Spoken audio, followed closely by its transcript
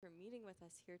with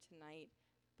us here tonight,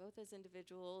 both as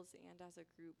individuals and as a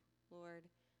group, Lord.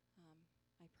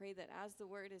 I pray that as the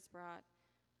word is brought,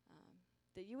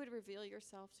 that you would reveal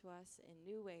yourself to us in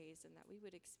new ways and that we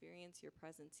would experience your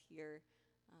presence here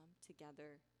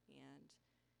together. And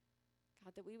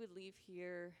God, that we would leave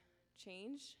here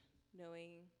changed,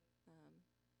 knowing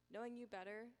you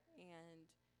better and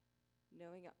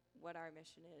knowing what our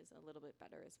mission is a little bit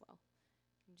better as well.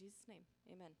 In Jesus' name,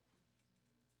 amen.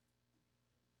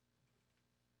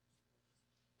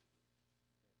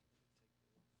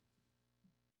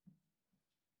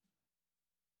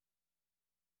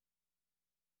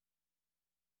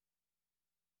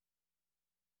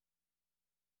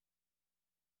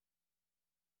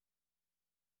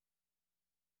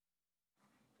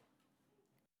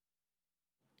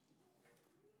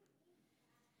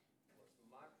 Well, it's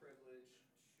my privilege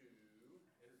to introduce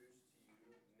to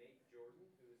you Nate Jordan,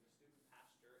 who is the student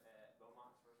pastor at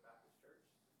Beaumont First Baptist Church.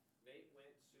 Nate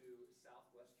went to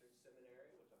Southwestern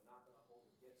Seminary, which I'm not going to hold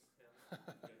against him.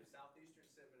 He went to Southeastern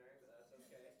Seminary, but that's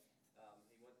okay.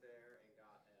 He went there and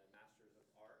got a Master's of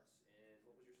Arts in,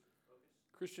 what was your focus?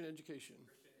 Christian education.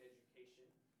 Christian education.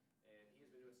 And he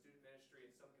has been doing student ministry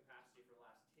in some capacity for the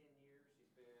last 10 years.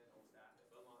 He's been on staff at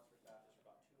Beaumont First Baptist for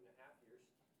about 2.5 years.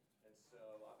 And so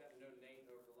I've got to know Nate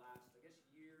over the last, I guess,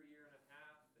 year and a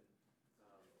half, and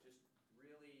just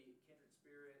really kindred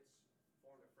spirits,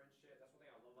 formed a friendship. That's one thing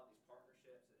I love about these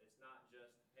partnerships. It's not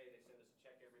just, hey, they send us a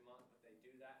check every month, but they do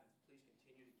that, and please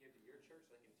continue to give to your church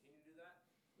so they continue to do that.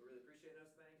 We really appreciate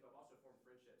those things, but I've also formed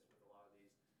friendships with a lot of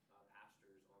these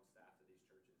pastors on staff of these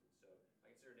churches. And so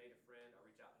I consider Nate a friend. I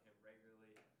reach out to him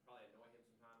regularly, probably annoy him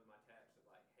sometimes with my texts of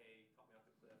like, hey, talk me off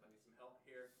the cliff, I need some help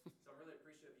here. So I'm really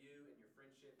appreciative of you and your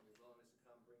friendship and your willingness to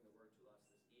come bring the word to us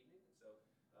this evening. And so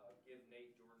give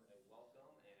Nate Jordan a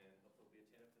welcome, and hopefully we'll be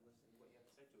attentive to listen to what you have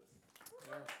to say to us.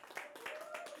 Yeah.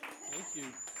 Thank you.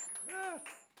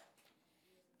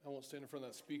 I won't stand in front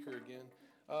of that speaker again.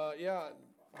 Yeah,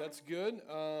 that's good.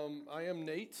 I am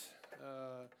Nate.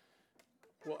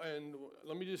 Well, and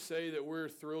let me just say that we're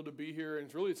thrilled to be here, and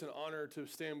it's an honor to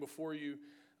stand before you.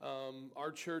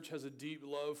 Our church has a deep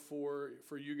love for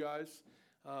you guys.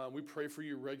 We pray for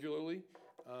you regularly.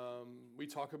 We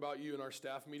talk about you in our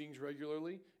staff meetings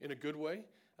regularly, in a good way,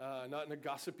 not in a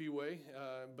gossipy way,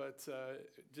 but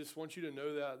just want you to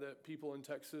know that people in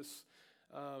Texas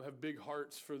have big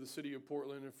hearts for the city of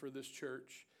Portland and for this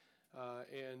church.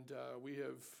 And we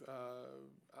have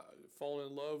fallen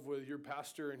in love with your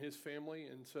pastor and his family,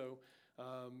 and so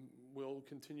we'll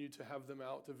continue to have them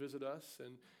out to visit us.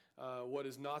 And what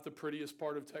is not the prettiest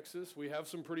part of Texas, we have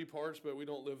some pretty parts, but we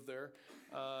don't live there.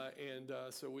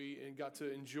 So we got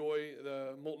to enjoy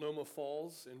the Multnomah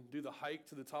Falls and do the hike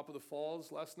to the top of the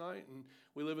falls last night. And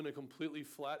we live in a completely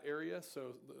flat area,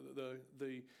 so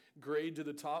the grade to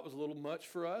the top was a little much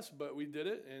for us, but we did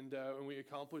it, and we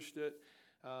accomplished it.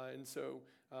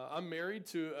 I'm married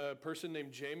to a person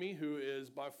named Jamie, who is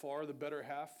by far the better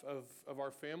half of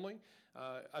our family.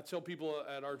 I tell people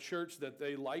at our church that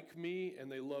they like me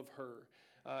and they love her.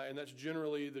 And that's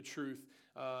generally the truth,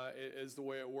 is the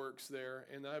way it works there.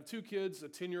 And I have 2 kids, a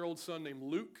 10-year-old son named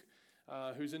Luke,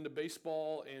 who's into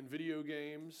baseball and video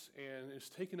games and is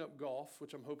taking up golf,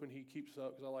 which I'm hoping he keeps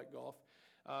up because I like golf.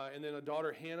 And then a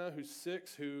daughter, Hannah, who's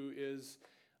 6, who is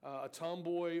a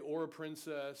tomboy or a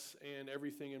princess and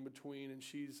everything in between, and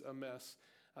she's a mess.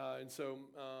 So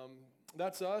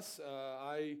that's us.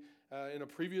 I, in a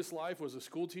previous life, was a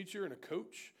school teacher and a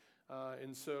coach.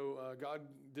 So God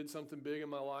did something big in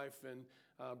my life and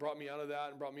brought me out of that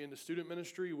and brought me into student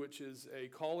ministry, which is a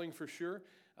calling for sure.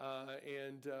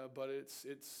 But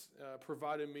it's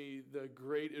provided me the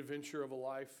great adventure of a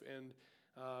life. And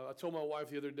I told my wife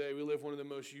the other day, we live one of the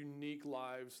most unique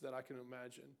lives that I can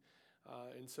imagine.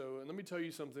 And let me tell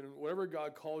you something, whatever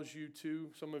God calls you to,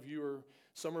 some of you are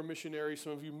summer missionaries,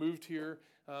 some of you moved here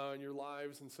in your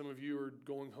lives, and some of you are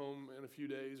going home in a few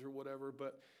days or whatever,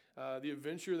 but the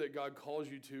adventure that God calls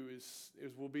you to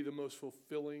will be the most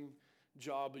fulfilling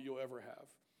job that you'll ever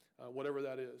have, whatever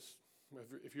that is.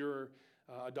 If you're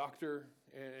a doctor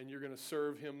and you're going to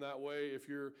serve him that way, if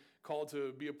you're called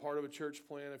to be a part of a church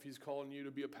plan, if he's calling you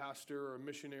to be a pastor or a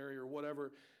missionary or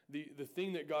whatever, the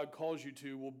thing that God calls you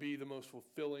to will be the most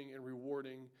fulfilling and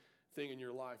rewarding thing in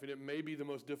your life. And it may be the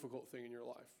most difficult thing in your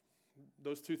life.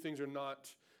 Those 2 things are not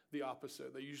the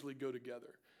opposite. They usually go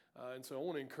together. And so I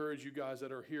want to encourage you guys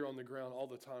that are here on the ground all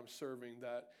the time serving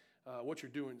that what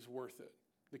you're doing is worth it.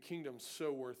 The kingdom's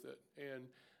so worth it. And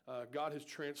God has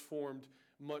transformed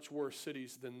much worse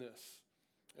cities than this.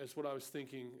 That's what I was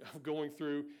thinking of going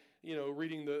through,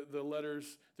 reading the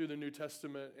letters through the New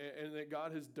Testament, and that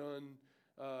God has done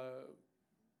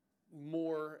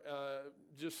more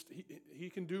he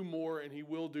can do more, and he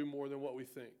will do more than what we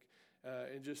think.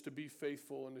 And just to be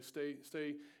faithful and to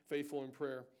stay faithful in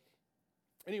prayer.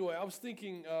 Anyway, I was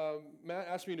thinking, Matt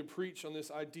asked me to preach on this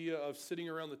idea of sitting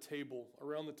around the table.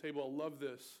 Around the table, I love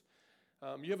this.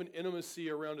 You have an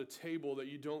intimacy around a table that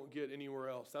you don't get anywhere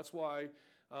else. That's why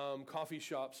coffee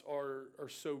shops are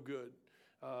so good.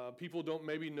 People don't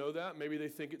maybe know that. Maybe they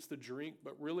think it's the drink,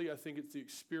 but really I think it's the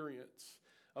experience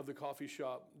of the coffee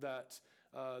shop that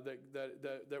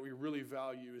we really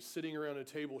value, is sitting around a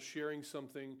table, sharing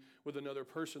something with another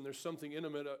person. There's something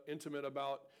intimate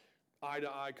about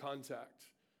eye-to-eye contact,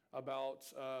 about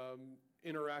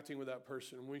interacting with that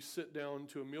person. When we sit down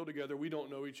to a meal together, we don't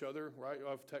know each other, right? I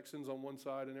have Texans on one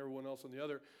side and everyone else on the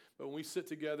other. But when we sit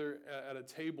together at a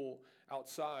table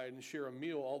outside and share a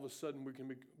meal, all of a sudden we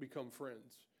can become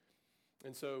friends.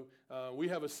 And so we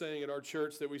have a saying at our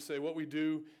church that we say what we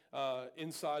do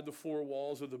inside the four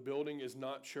walls of the building is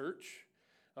not church.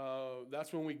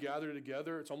 That's when we gather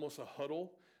together. It's almost a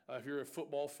huddle. If you're a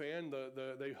football fan,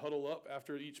 they huddle up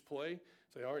after each play,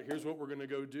 say, all right, here's what we're going to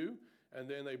go do. And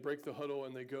then they break the huddle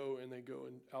and they go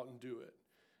out and do it.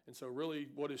 And so really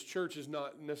what is church is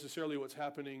not necessarily what's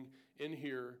happening in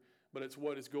here, but it's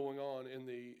what is going on in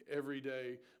the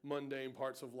everyday, mundane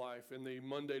parts of life, in the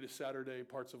Monday to Saturday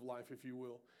parts of life, if you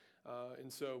will.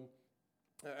 And so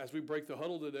as we break the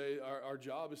huddle today, our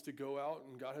job is to go out,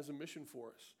 and God has a mission for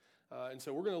us. And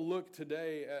so we're going to look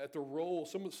today at the role,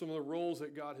 some of the roles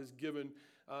that God has given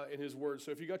in His Word.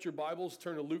 So if you got your Bibles,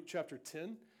 turn to Luke chapter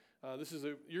 10.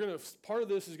 Part of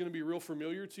this is going to be real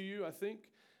familiar to you, I think,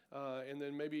 and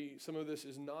then maybe some of this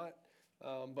is not.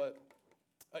 But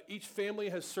each family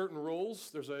has certain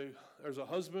roles. There's a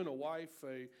husband, a wife,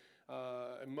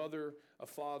 a mother, a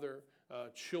father,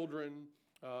 children.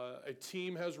 A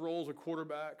team has roles: a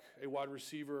quarterback, a wide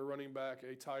receiver, a running back,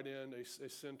 a tight end, a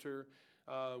center.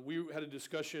 We had a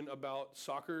discussion about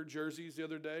soccer jerseys the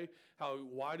other day. How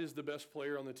wide is the best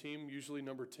player on the team? Usually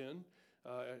number 10.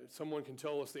 Someone can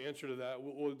tell us the answer to that.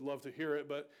 We'd love to hear it.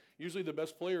 But usually the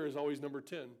best player is always number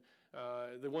 10.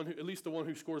 At least the one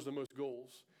who scores the most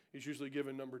goals is usually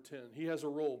given number 10. He has a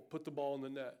role: put the ball in the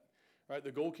net. Right?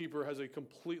 The goalkeeper has a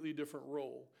completely different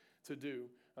role to do.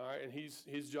 All right, and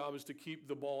his job is to keep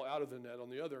the ball out of the net on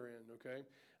the other end. Okay.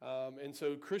 And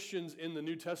so Christians in the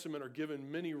New Testament are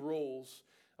given many roles,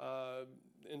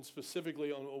 and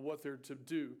specifically on what they're to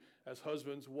do as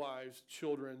husbands, wives,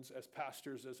 children, as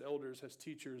pastors, as elders, as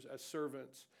teachers, as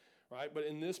servants, right? But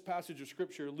in this passage of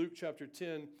Scripture, Luke chapter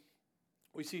 10,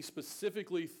 we see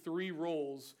specifically 3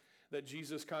 roles that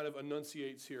Jesus kind of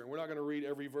enunciates here. And we're not going to read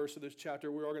every verse of this chapter.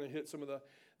 We are going to hit some of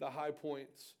the high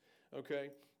points, okay?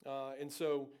 And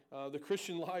so the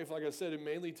Christian life, like I said, it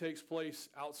mainly takes place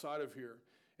outside of here.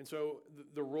 And so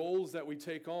the roles that we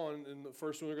take on, and the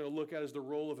first one we're going to look at is the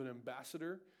role of an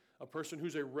ambassador, a person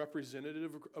who's a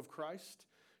representative of Christ.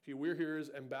 See, we're here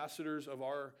as ambassadors of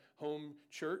our home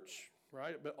church,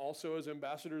 right? But also as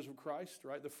ambassadors of Christ,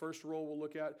 right? The first role we'll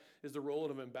look at is the role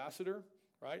of an ambassador,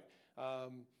 right?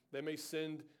 They may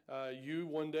send you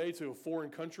one day to a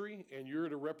foreign country, and you're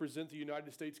to represent the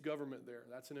United States government there.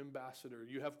 That's an ambassador.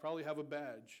 You probably have a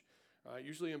badge.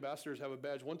 Usually ambassadors have a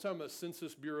badge. One time a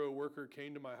Census Bureau worker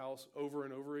came to my house over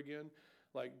and over again,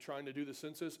 like trying to do the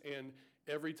census, and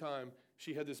every time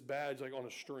she had this badge like on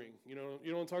a string. You know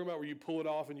what I'm talking about, where you pull it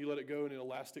off and you let it go and it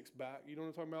elastics back? You know what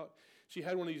I'm talking about? She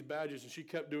had one of these badges and she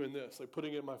kept doing this, like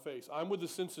putting it in my face. I'm with the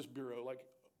Census Bureau, like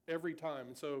every time.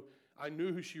 And so I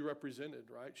knew who she represented,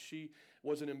 right? She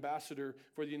was an ambassador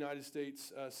for the United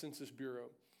States Census Bureau.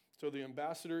 So the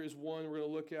ambassador is one we're going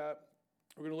to look at.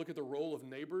 We're going to look at the role of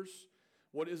neighbors.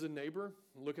 What is a neighbor?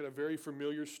 Look at a very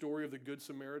familiar story of the Good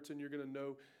Samaritan. You're going to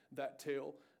know that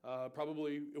tale.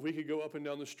 Probably if we could go up and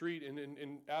down the street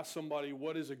and ask somebody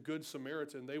what is a Good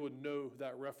Samaritan, they would know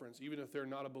that reference, even if they're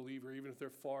not a believer, even if they're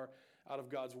far out of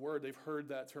God's word. They've heard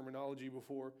that terminology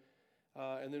before.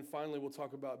 And then finally, we'll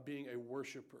talk about being a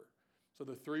worshiper. So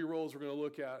the 3 roles we're going to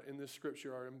look at in this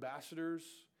scripture are ambassadors,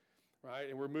 right?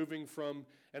 And we're moving from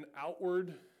an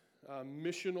outward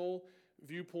missional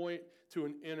viewpoint to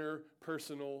an inner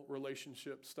personal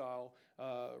relationship style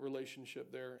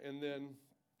relationship there. And then,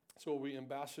 so we'll be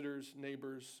ambassadors,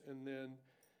 neighbors, and then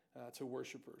to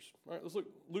worshipers. All right, let's look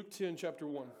Luke chapter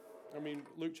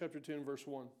 10, verse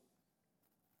 1.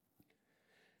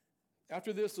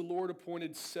 After this, the Lord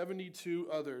appointed 72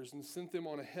 others and sent them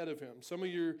on ahead of him. Some of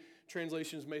your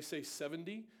translations may say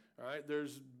 70. All right,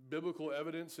 there's biblical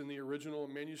evidence in the original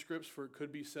manuscripts for it could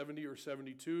be 70 or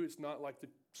 72. It's not like the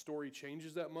story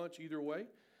changes that much either way.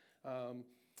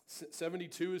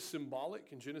 72 is symbolic.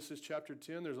 In Genesis chapter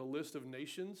 10, there's a list of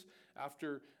nations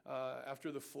after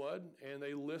the flood, and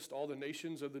they list all the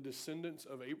nations of the descendants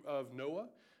of Noah,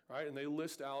 right? And they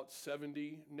list out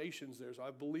 70 nations there. So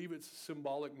I believe it's a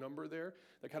symbolic number there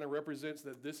that kind of represents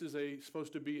that this is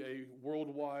supposed to be a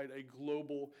worldwide, a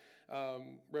global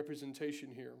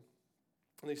representation here.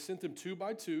 And they sent them 2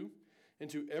 by 2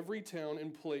 into every town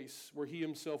and place where he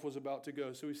himself was about to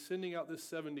go. So he's sending out this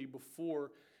 70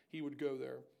 before he would go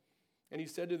there. And he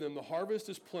said to them, the harvest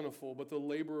is plentiful, but the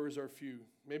laborers are few.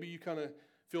 Maybe you kind of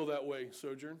feel that way,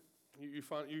 Sojourn. You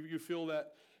feel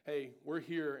that, hey, we're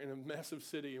here in a massive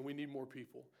city and we need more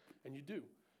people. And you do,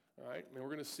 all right? And we're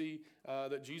going to see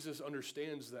that Jesus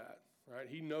understands that, right?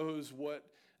 He knows what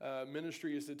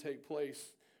ministry is to take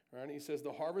place, right? And he says,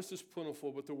 the harvest is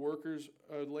plentiful, but the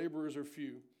laborers are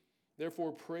few.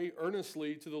 Therefore, pray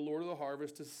earnestly to the Lord of the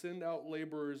harvest to send out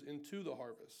laborers into the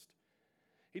harvest.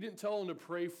 He didn't tell them to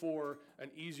pray for an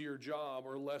easier job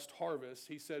or less harvest.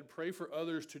 He said, pray for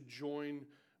others to join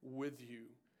with you.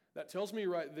 That tells me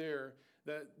right there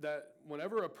that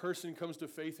whenever a person comes to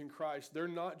faith in Christ, they're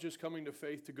not just coming to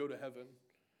faith to go to heaven.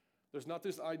 There's not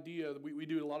this idea that we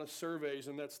do a lot of surveys,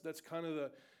 and that's kind of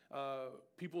the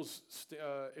people's,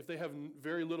 if they have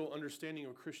very little understanding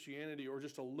of Christianity or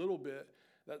just a little bit,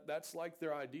 that's like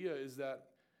their idea is that,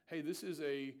 hey, this is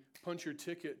a punch your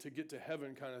ticket to get to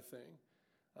heaven kind of thing.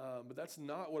 But that's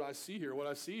not what I see here. What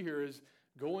I see here is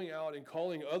going out and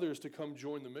calling others to come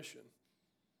join the mission.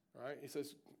 Right? He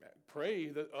says, pray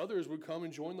that others would come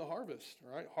and join the harvest.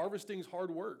 Right? Harvesting's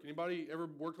hard work. Anybody ever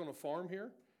worked on a farm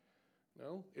here?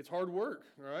 No? It's hard work.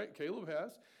 All right? Caleb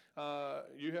has.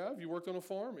 You have? You worked on a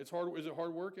farm? It's hard. Is it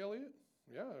hard work, Elliot?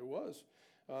 Yeah, it was.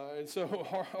 And so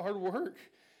hard work.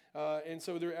 And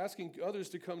so they're asking others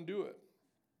to come do it.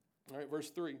 All right, verse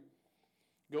 3.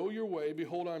 Go your way,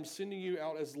 behold, I am sending you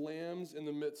out as lambs in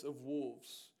the midst of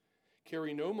wolves.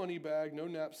 Carry no money bag, no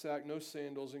knapsack, no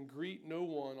sandals, and greet no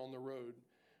one on the road.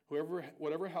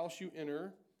 Whatever house you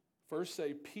enter, first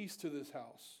say, peace to this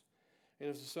house. And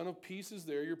if the Son of Peace is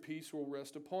there, your peace will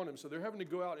rest upon him. So they're having to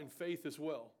go out in faith as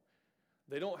well.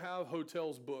 They don't have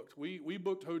hotels booked. We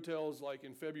booked hotels like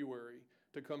in February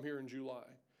to come here in July.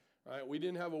 Right? We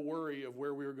didn't have a worry of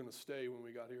where we were going to stay when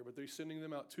we got here, but they're sending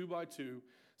them out 2 by 2,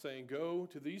 saying, go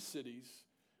to these cities.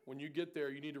 When you get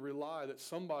there, you need to rely that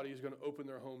somebody is going to open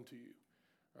their home to you.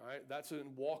 All right? That's a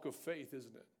walk of faith,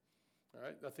 isn't it? All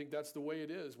right? I think that's the way it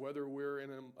is, whether we're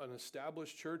in an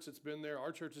established church that's been there,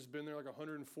 our church has been there like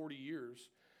 140 years,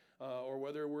 or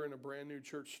whether we're in a brand new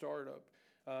church startup.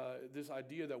 This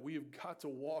idea that we have got to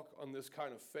walk on this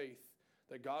kind of faith,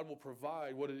 that God will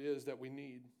provide what it is that we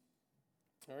need.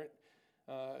 All right?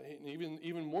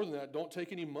 Even more than that, don't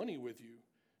take any money with you.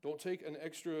 Don't take an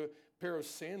extra pair of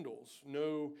sandals,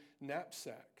 no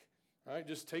knapsack. All right?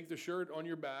 Just take the shirt on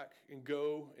your back and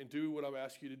go and do what I've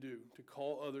asked you to do, to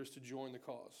call others to join the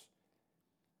cause.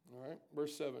 All right?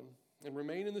 Verse 7. And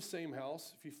remain in the same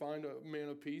house if you find a man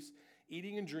of peace,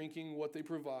 eating and drinking what they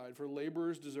provide, for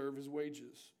laborers deserve his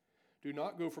wages. Do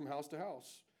not go from house to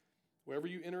house. Wherever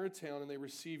you enter a town and they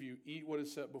receive you, eat what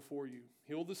is set before you.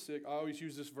 Heal the sick. I always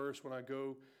use this verse when I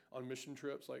go on mission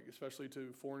trips, like especially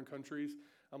to foreign countries.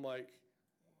 I'm like,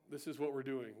 this is what we're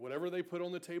doing. Whatever they put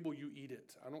on the table, you eat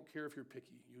it. I don't care if you're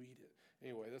picky. You eat it.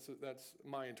 Anyway, that's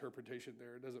my interpretation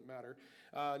there. It doesn't matter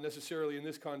necessarily in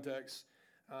this context.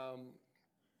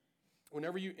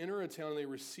 Whenever you enter a town and they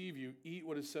receive you, eat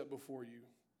what is set before you.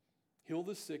 Heal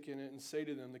the sick in it and say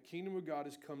to them, the kingdom of God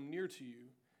has come near to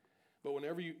you. But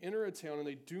whenever you enter a town and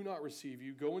they do not receive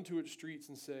you, go into its streets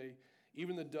and say,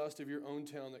 even the dust of your own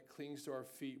town that clings to our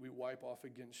feet, we wipe off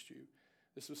against you.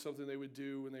 This was something they would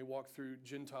do when they walked through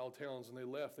Gentile towns and they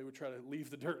left. They would try to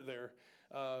leave the dirt there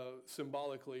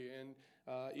symbolically and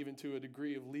even to a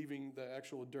degree of leaving the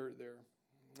actual dirt there.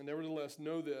 And nevertheless,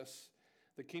 know this,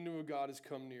 the kingdom of God has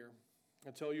come near.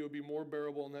 I tell you, it will be more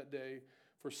bearable on that day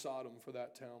for Sodom, for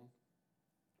that town.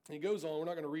 And he goes on, we're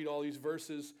not going to read all these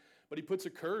verses, but he puts a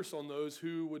curse on those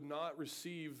who would not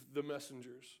receive the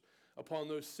messengers. Upon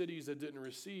those cities that didn't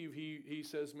receive, he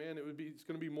says, man, it's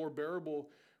going to be more bearable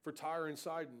for Tyre and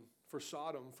Sidon, for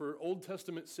Sodom, for Old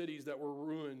Testament cities that were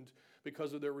ruined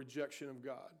because of their rejection of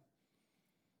God.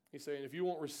 He's saying, if you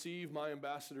won't receive my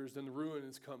ambassadors, then the ruin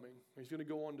is coming. He's going to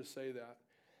go on to say that.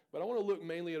 But I want to look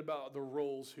mainly at about the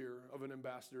roles here of an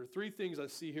ambassador. 3 things I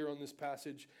see here on this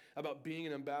passage about being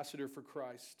an ambassador for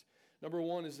Christ. Number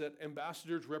 1 is that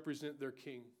ambassadors represent their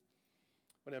king.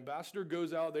 When an ambassador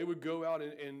goes out, they would go out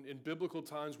in biblical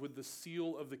times with the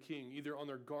seal of the king, either on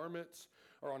their garments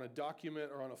or on a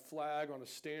document or on a flag, on a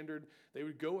standard. They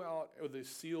would go out with the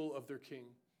seal of their king.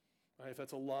 Right? If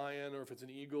that's a lion or if it's an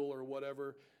eagle or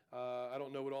whatever, I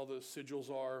don't know what all the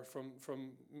sigils are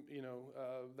from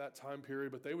that time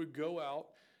period, but they would go out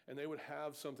and they would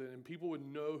have something, and people would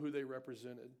know who they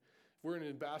represented. If we're an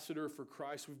ambassador for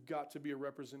Christ, we've got to be a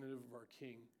representative of our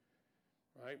King,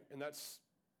 right? And that's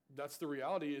the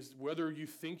reality, is whether you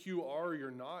think you are or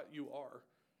you're not, you are,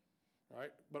 right?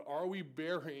 But are we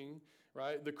bearing,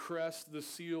 right, the crest, the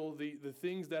seal, the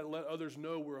things that let others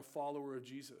know we're a follower of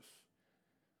Jesus?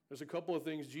 There's a couple of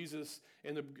things Jesus,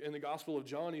 in the Gospel of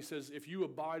John, he says, if you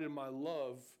abide in my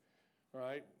love,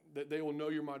 right, that they will know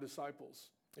you're my disciples.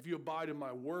 If you abide in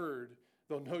my word,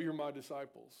 they'll know you're my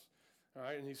disciples. All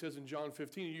right, and he says in John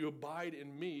 15, you abide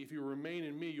in me. If you remain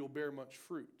in me, you'll bear much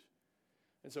fruit.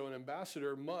 And so an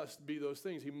ambassador must be those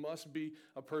things. He must be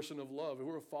a person of love. If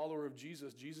we're a follower of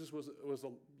Jesus, Jesus was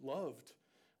loved.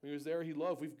 When he was there, he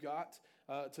loved. We've got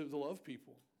to love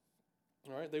people.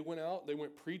 All right, they went out, they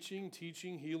went preaching,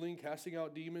 teaching, healing, casting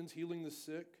out demons, healing the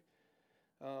sick.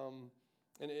 And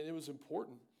it was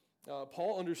important.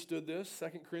 Paul understood this.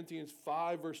 2 Corinthians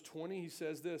 5, verse 20, he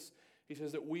says this. He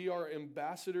says that we are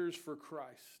ambassadors for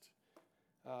Christ.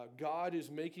 God is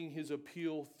making his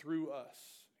appeal through us.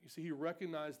 You see, he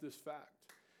recognized this fact,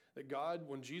 that God,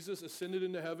 when Jesus ascended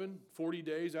into heaven 40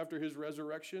 days after his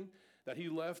resurrection, that he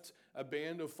left a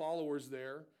band of followers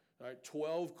there, right,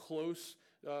 12 close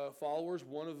followers,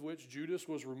 one of which Judas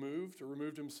was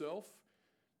removed himself,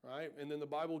 right? And then the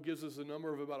Bible gives us a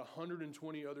number of about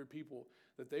 120 other people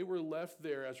that they were left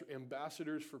there as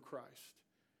ambassadors for Christ,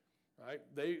 right?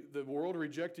 The world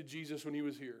rejected Jesus when he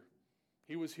was here.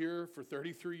 He was here for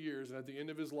 33 years, and at the end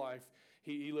of his life,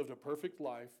 he lived a perfect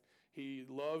life. He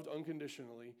loved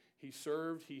unconditionally. He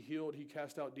served, he healed, he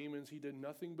cast out demons. He did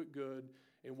nothing but good.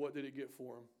 And what did it get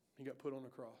for him? He got put on the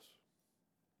cross,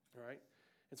 all right?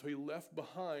 And so he left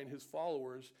behind his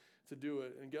followers to do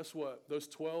it. And guess what? Those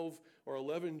 12 or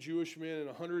 11 Jewish men and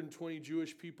 120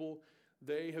 Jewish people,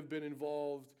 they have been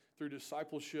involved through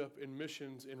discipleship and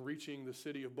missions in reaching the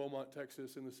city of Beaumont,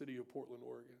 Texas, and the city of Portland,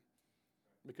 Oregon.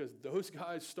 Because those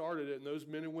guys started it, and those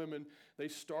men and women, they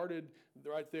started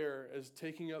right there as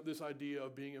taking up this idea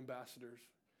of being ambassadors.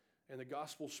 And the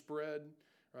gospel spread,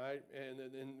 right?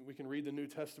 And we can read the New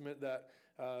Testament that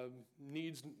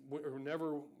needs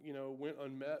never, went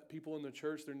unmet. People in the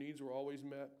church, their needs were always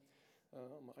met.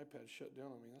 My iPad shut down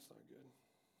on me. That's not good.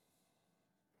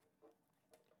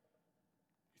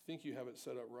 You think you have it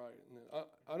set up right. And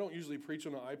I don't usually preach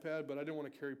on an iPad, but I didn't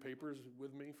want to carry papers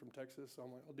with me from Texas, so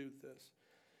I'm like, I'll do this.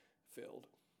 Failed.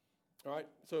 All right,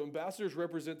 so ambassadors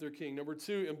represent their king. Number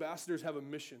 2, ambassadors have a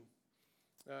mission.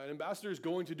 An ambassador is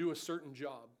going to do a certain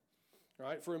job. All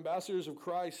right, for ambassadors of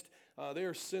Christ, they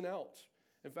are sent out.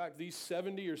 In fact, these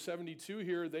 70 or 72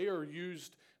 here, they are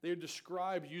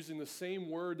described using the same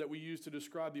word that we use to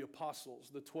describe the apostles,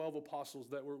 the 12 apostles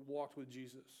that walked with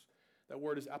Jesus. That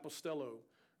word is apostello.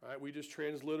 Right? We just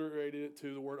transliterated it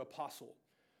to the word apostle.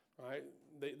 Right?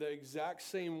 The exact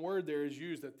same word there is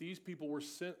used, that these people were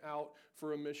sent out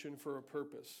for a mission, for a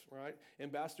purpose. Right?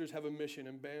 Ambassadors have a mission.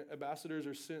 Ambassadors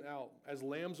are sent out as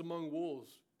lambs among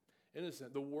wolves.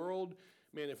 Innocent. The world,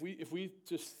 man, if we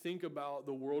just think about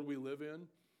the world we live in,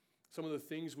 some of the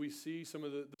things we see, some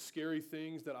of the scary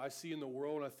things that I see in the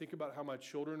world, and I think about how my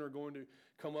children are going to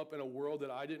come up in a world that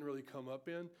I didn't really come up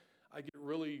in, I get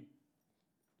really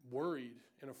worried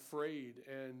and afraid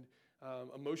and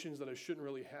emotions that I shouldn't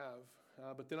really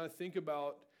have. But then I think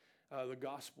about the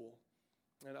gospel.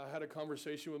 And I had a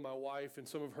conversation with my wife and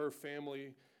some of her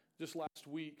family just last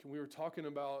week, and we were talking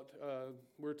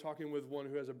with one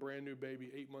who has a brand new baby,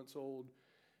 8 months old,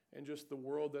 and just the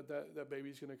world that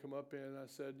baby's going to come up in. And I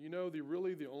said,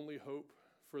 the only hope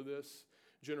for this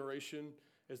generation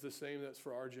is the same that's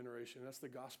for our generation. That's the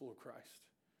gospel of Christ.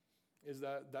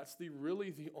 That's the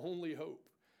only hope.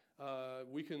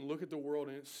 We can look at the world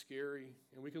and it's scary,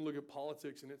 and we can look at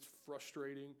politics and it's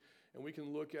frustrating, and we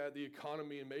can look at the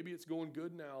economy and maybe it's going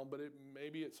good now, but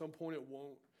maybe at some point it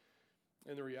won't.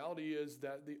 And the reality is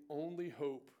that the only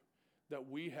hope that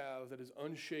we have that is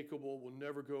unshakable, will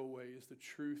never go away, is the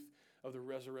truth of the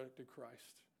resurrected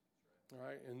Christ. All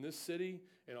right, in this city,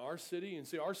 in our city, and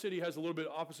see, our city has a little bit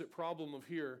opposite problem of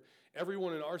here.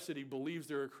 Everyone in our city believes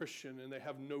they're a Christian and they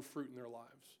have no fruit in their lives.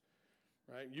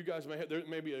 Right? You guys there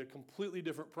may be a completely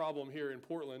different problem here in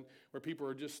Portland where people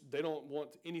are they don't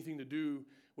want anything to do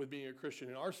with being a Christian.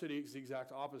 In our city, it's the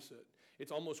exact opposite.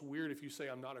 It's almost weird if you say,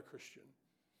 I'm not a Christian.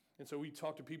 And so we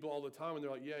talk to people all the time, and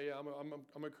they're like, yeah,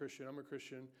 I'm a Christian. I'm a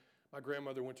Christian. My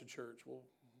grandmother went to church. Well,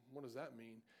 what does that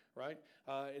mean, right?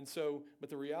 But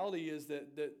the reality is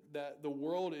that the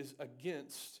world is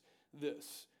against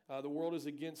this. The world is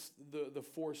against the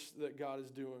force that God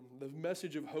is doing. The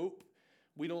message of hope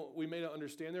we may not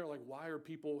understand there, like, why are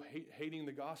people hating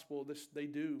the gospel? They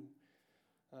do.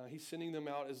 He's sending them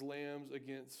out as lambs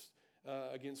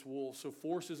against wolves. So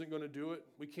force isn't going to do it.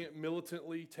 We can't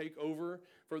militantly take over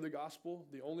for the gospel.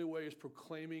 The only way is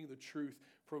proclaiming the truth,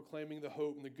 proclaiming the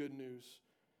hope and the good news.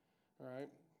 All right?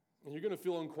 And you're going to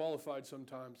feel unqualified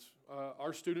sometimes.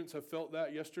 Our students have felt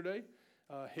that yesterday.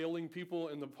 Hailing people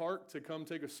in the park to come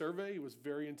take a survey was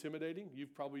very intimidating.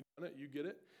 You've probably done it. You get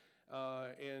it.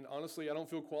 And honestly, I don't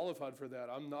feel qualified for that.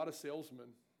 I'm not a salesman.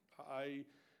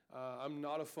 I'm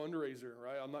not a fundraiser,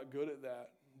 right? I'm not good at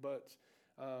that. But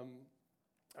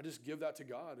I just give that to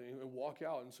God and walk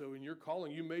out. And so in your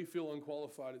calling, you may feel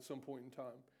unqualified at some point in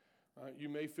time. You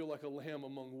may feel like a lamb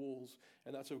among wolves,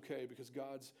 and that's okay because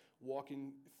God's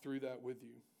walking through that with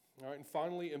you. All right, and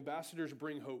finally, ambassadors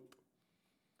bring hope.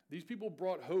 These people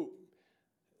brought hope.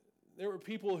 There were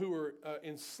people who were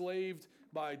enslaved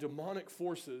by demonic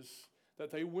forces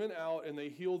that they went out and they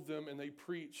healed them and they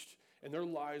preached and their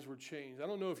lives were changed. I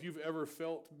don't know if you've ever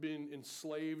felt being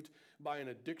enslaved by an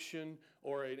addiction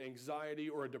or an anxiety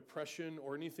or a depression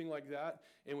or anything like that.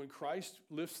 And when Christ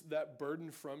lifts that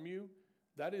burden from you,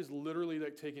 that is literally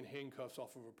like taking handcuffs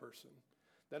off of a person.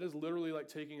 That is literally like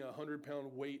taking a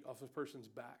 100-pound weight off a person's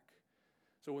back.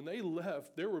 So when they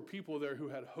left, there were people there who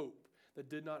had hope that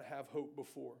did not have hope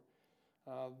before.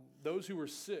 Those who were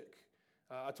sick.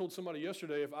 I told somebody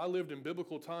yesterday, if I lived in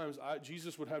biblical times,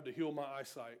 Jesus would have to heal my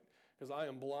eyesight because I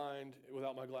am blind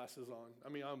without my glasses on. I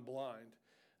mean, I'm blind.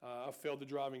 I failed the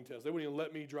driving test. They wouldn't even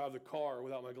let me drive the car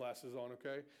without my glasses on,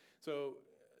 okay? So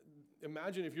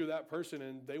imagine if you're that person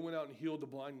and they went out and healed the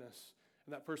blindness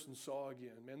and that person saw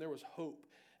again. Man, there was hope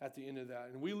at the end of that.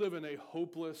 And we live in a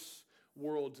hopeless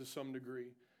world to some degree.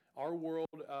 Our world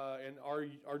and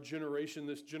our generation,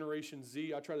 this Generation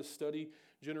Z, I try to study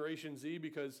Generation Z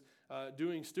because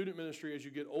doing student ministry as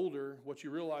you get older, what you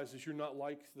realize is you're not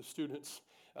like the students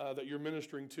that you're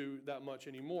ministering to that much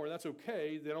anymore. And that's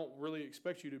okay. They don't really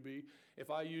expect you to be. If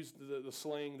I used the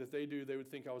slang that they do, they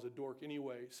would think I was a dork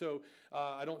anyway. So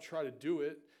I don't try to do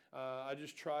it. I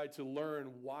just try to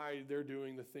learn why they're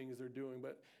doing the things they're doing.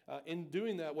 But in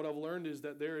doing that, what I've learned is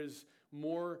that there is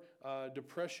more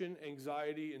depression,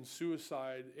 anxiety, and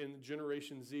suicide in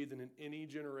Generation Z than in any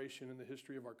generation in the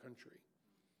history of our country.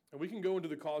 And we can go into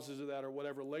the causes of that or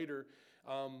whatever later,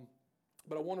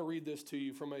 but I want to read this to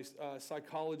you from a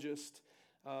psychologist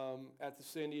at the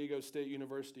San Diego State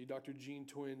University. Dr. Gene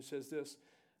Twenge says this,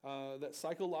 that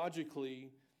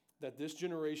psychologically, that this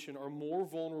generation are more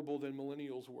vulnerable than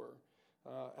millennials were.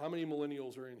 How many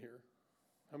millennials are in here?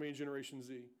 How many Generation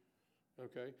Z?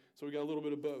 Okay, so we got a little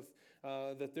bit of both.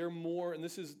 That they're more, and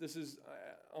this is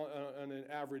on an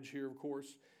average here, of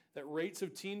course, that rates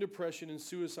of teen depression and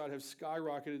suicide have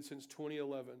skyrocketed since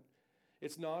 2011.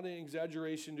 It's not an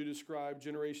exaggeration to describe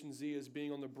Generation Z as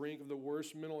being on the brink of the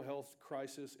worst mental health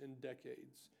crisis in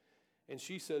decades. And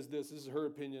she says this is her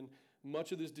opinion,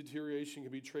 much of this deterioration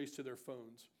can be traced to their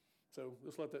phones. So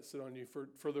let's let that sit on you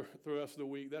for the rest of the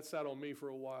week. That sat on me for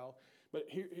a while. But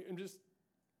here,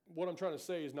 what I'm trying to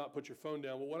say is not put your phone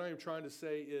down. But what I am trying to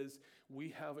say is we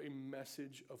have a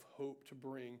message of hope to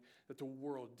bring that the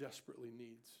world desperately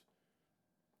needs.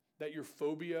 That your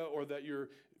phobia or that your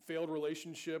failed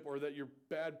relationship or that your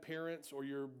bad parents or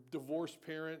your divorced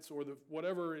parents or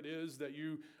whatever it is that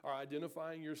you are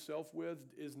identifying yourself with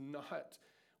is not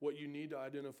what you need to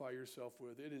identify yourself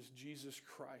with. It is Jesus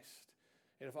Christ.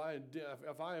 And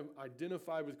if I am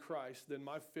identified with Christ, then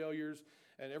my failures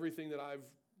and everything that I've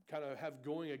kind of have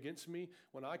going against me,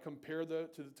 when I compare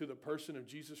to the person of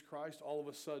Jesus Christ, all of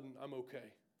a sudden I'm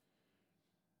okay.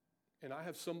 And I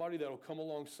have somebody that will come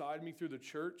alongside me through the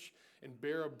church and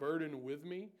bear a burden with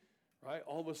me, right?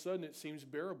 All of a sudden it seems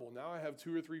bearable. Now I have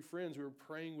 2 or 3 friends who are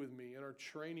praying with me and are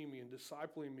training me and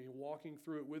discipling me, walking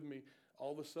through it with me.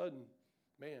 All of a sudden,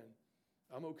 man,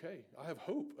 I'm okay. I have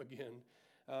hope again.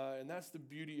 And that's the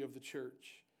beauty of the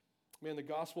church. Man, the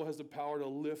gospel has the power to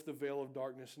lift the veil of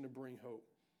darkness and to bring hope.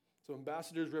 So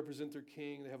ambassadors represent their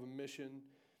king, they have a mission,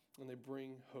 and they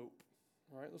bring hope.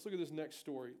 All right, let's look at this next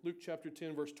story. Luke chapter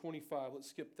 10, verse 25. Let's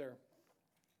skip there.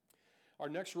 Our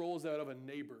next role is that of a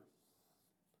neighbor.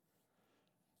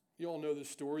 You all know this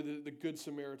story, the Good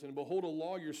Samaritan. Behold, a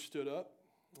lawyer stood up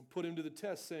and put him to the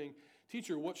test, saying,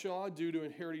 Teacher, what shall I do to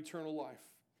inherit eternal life?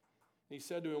 And he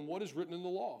said to him, What is written in the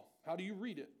law? How do you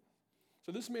read it?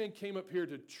 So this man came up here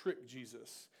to trick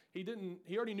Jesus. He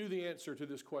already knew the answer to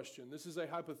this question. This is a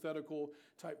hypothetical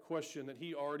type question that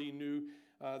he already knew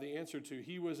the answer to.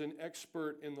 He was an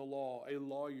expert in the law, a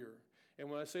lawyer. And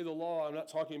when I say the law, I'm not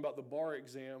talking about the bar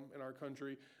exam in our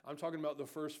country. I'm talking about the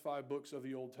first 5 books of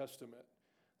the Old Testament.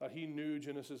 He knew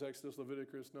Genesis, Exodus,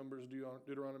 Leviticus, Numbers,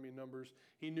 Deuteronomy, Numbers.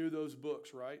 He knew those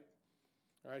books, right?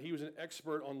 All right, he was an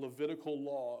expert on Levitical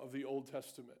law of the Old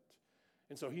Testament.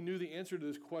 And so he knew the answer to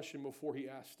this question before he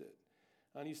asked it.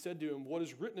 And he said to him, "What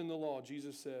is written in the law?"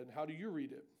 Jesus said, "How do you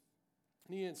read it?"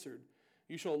 And he answered,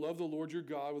 "You shall love the Lord your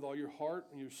God with all your heart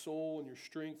and your soul and your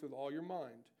strength, with all your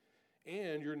mind,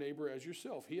 and your neighbor as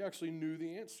yourself." He actually knew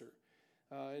the answer.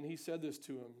 And he said this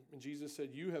to him. And Jesus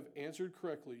said, "You have answered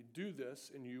correctly. Do this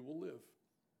and you will live."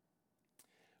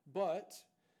 But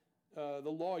the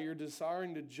lawyer,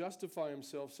 desiring to justify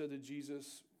himself, said to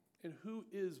Jesus, "And who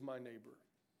is my neighbor?"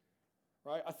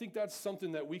 Right? I think that's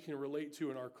something that we can relate to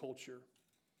in our culture.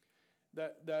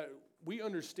 That we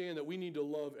understand that we need to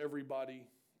love everybody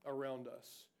around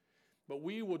us. But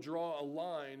we will draw a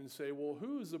line and say, well,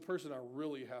 who is the person I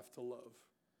really have to love?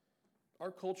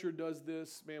 Our culture does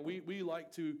this. Man, we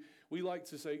like to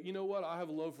say, you know what? I have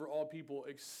love for all people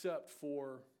except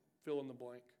for fill in the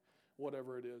blank,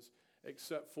 whatever it is,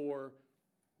 except for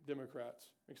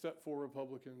Democrats, except for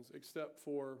Republicans, except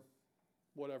for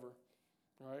whatever.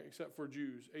 All right, except for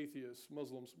Jews, atheists,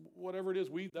 Muslims, whatever it is,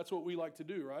 that's what we like to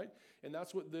do, right? And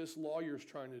that's what this lawyer is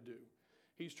trying to do.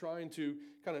 He's trying to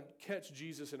kind of catch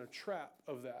Jesus in a trap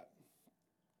of that.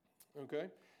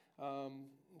 Okay?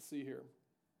 Let's see here.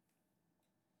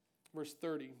 Verse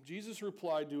 30. Jesus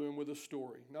replied to him with a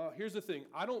story. Now, here's the thing.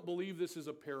 I don't believe this is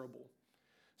a parable.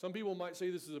 Some people might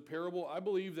say this is a parable. I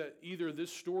believe that either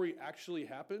this story actually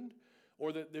happened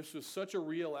or that this was such a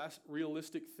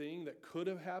realistic thing that could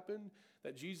have happened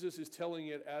that Jesus is telling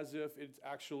it as if it's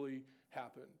actually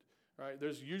happened. Right?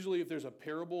 There's usually, if there's a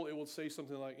parable, it will say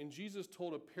something like, and Jesus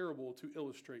told a parable to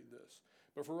illustrate this.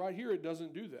 But for right here, it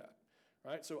doesn't do that.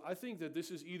 Right? So I think that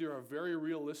this is either a very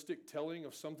realistic telling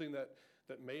of something that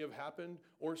may have happened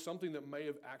or something that may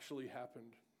have actually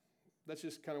happened. That's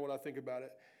just kind of what I think about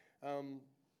it.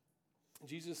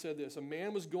 Jesus said this, "A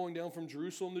man was going down from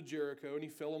Jerusalem to Jericho, and he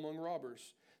fell among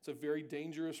robbers." It's a very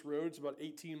dangerous road. It's about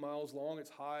 18 miles long.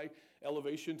 It's high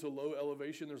elevation to low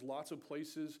elevation. There's lots of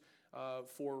places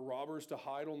for robbers to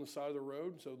hide on the side of the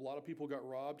road. So a lot of people got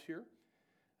robbed here.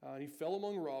 He fell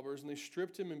among robbers, and they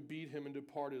stripped him and beat him and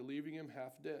departed, leaving him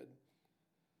half dead.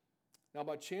 Now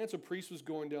by chance a priest was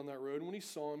going down that road, and when he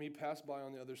saw him, he passed by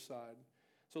on the other side.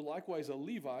 So likewise a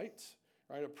Levite,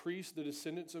 right, a priest, the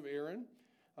descendants of Aaron,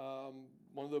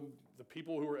 one of the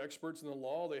people who were experts in the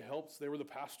law, they were the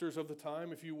pastors of the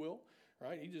time, if you will,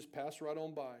 right? He just passed right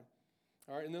on by.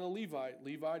 All right, and then a Levite.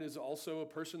 Levite is also a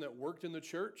person that worked in the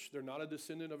church. They're not a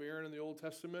descendant of Aaron in the Old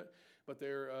Testament, but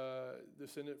they're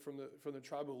descendant from the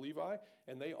tribe of Levi,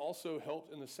 and they also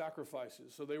helped in the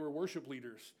sacrifices. So they were worship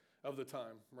leaders of the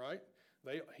time, right?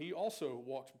 He also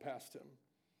walked past him.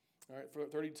 All right, for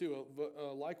 32,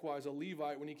 likewise a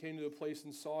Levite, when he came to the place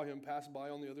and saw him, passed by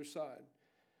on the other side.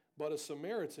 But a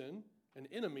Samaritan, an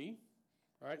enemy,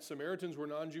 all right, Samaritans were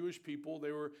non-Jewish people.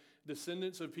 They were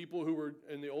descendants of people who were,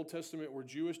 in the Old Testament, were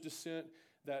Jewish descent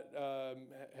that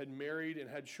had married and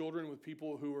had children with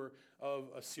people who were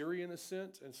of Assyrian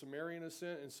descent and Sumerian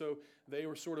descent. And so they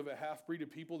were sort of a half-breed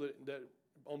of people that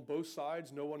on both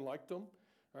sides, no one liked them.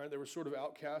 All right, they were sort of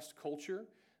outcast culture.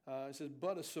 It says,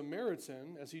 but a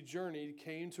Samaritan, as he journeyed,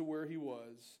 came to where he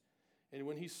was, and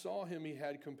when he saw him, he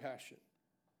had compassion.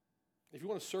 If you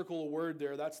want to circle a word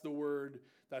there, that's the word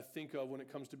that I think of when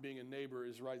it comes to being a neighbor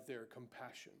is right there,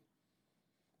 compassion.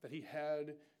 That he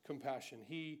had compassion.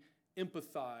 He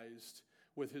empathized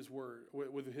with his word,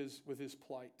 with his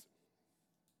plight.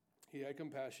 He had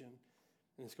compassion,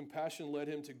 and his compassion led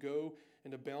him to go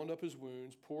and to bound up his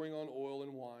wounds, pouring on oil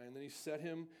and wine. Then he set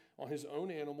him on his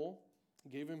own animal,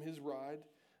 gave him his ride,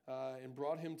 and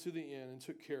brought him to the inn and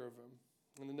took care of him.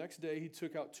 And the next day he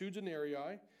took out 2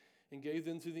 denarii and gave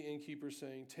them to the innkeeper,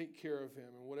 saying, take care of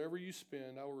him, and whatever you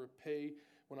spend I will repay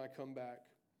when I come back.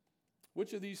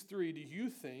 Which of these 3 do you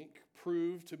think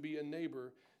proved to be a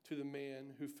neighbor to the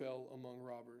man who fell among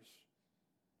robbers?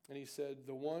 And he said,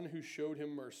 the one who showed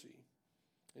him mercy.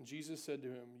 And Jesus said to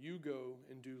him, you go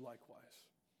and do likewise.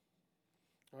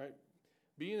 All right,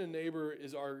 being a neighbor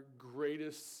is our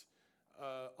greatest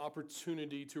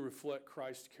opportunity to reflect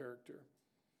Christ's character,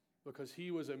 because he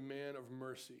was a man of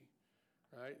mercy,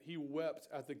 right? He wept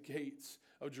at the gates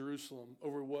of Jerusalem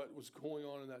over what was going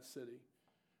on in that city,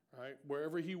 right?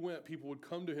 Wherever he went, people would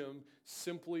come to him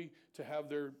simply to have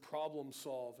their problem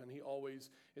solved, and he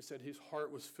always, it said his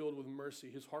heart was filled with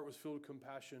mercy, his heart was filled with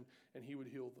compassion, and he would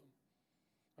heal them.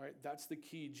 All right, that's the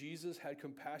key. Jesus had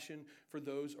compassion for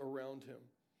those around him.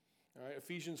 All right,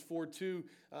 Ephesians 4:2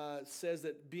 says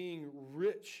that being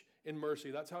rich in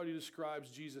mercy, that's how he describes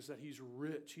Jesus, that he's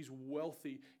rich, he's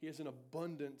wealthy, he has an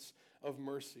abundance of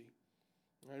mercy.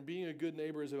 And being a good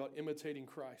neighbor is about imitating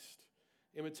Christ,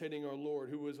 imitating our Lord,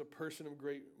 who was a person of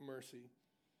great mercy.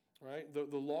 Right?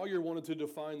 The lawyer wanted to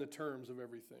define the terms of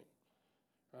everything.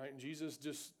 Right? And Jesus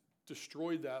just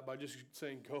destroyed that by just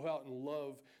saying, go out and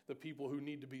love the people who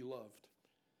need to be loved.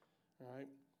 Right?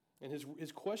 And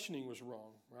his questioning was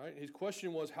wrong. Right? His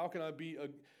question was, how can I be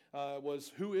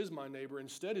who is my neighbor?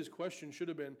 Instead, his question should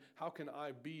have been, how can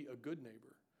I be a good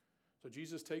neighbor? So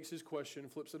Jesus takes his question,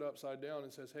 flips it upside down,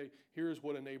 and says, hey, here's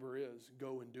what a neighbor is.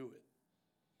 Go and do it.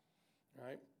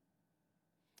 Right?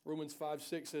 Romans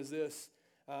 5:6 says this,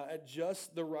 at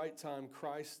just the right time,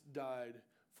 Christ died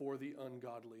for the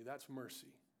ungodly. That's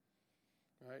mercy.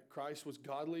 Right? Christ was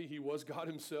godly. He was God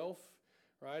himself.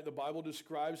 Right? The Bible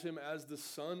describes him as the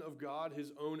Son of God,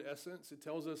 his own essence. It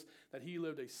tells us that he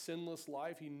lived a sinless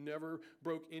life. He never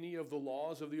broke any of the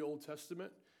laws of the Old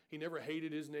Testament. He never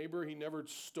hated his neighbor. He never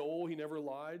stole. He never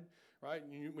lied. Right?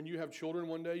 When you have children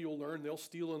one day, you'll learn they'll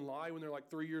steal and lie when they're like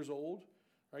 3 years old.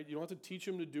 Right? You don't have to teach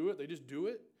them to do it. They just do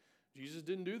it. Jesus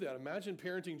didn't do that. Imagine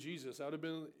parenting Jesus. That would have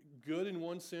been good in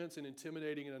one sense and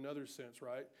intimidating in another sense,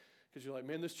 right? Because you're like,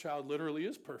 man, this child literally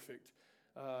is perfect.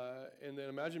 And then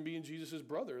imagine being Jesus'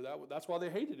 brother. That's why they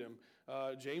hated him.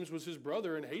 James was his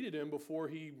brother and hated him before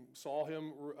he saw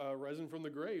him risen from the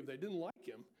grave. They didn't like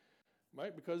him,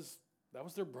 right? Because that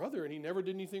was their brother and he never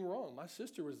did anything wrong. I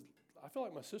feel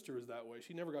like my sister was that way.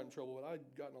 She never got in trouble, but I'd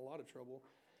gotten a lot of trouble.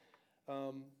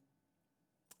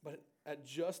 But at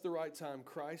just the right time,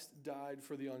 Christ died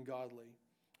for the ungodly.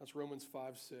 That's Romans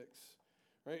 5:6.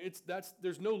 Right?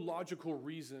 There's no logical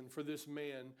reason for this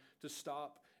man to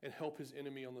stop and help his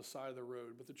enemy on the side of the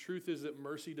road. But the truth is that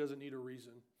mercy doesn't need a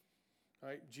reason.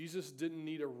 Right? Jesus didn't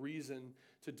need a reason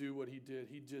to do what he did.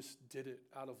 He just did it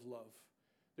out of love.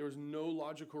 There was no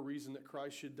logical reason that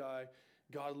Christ should die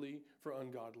godly for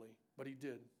ungodly, but he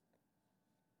did.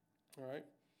 All right?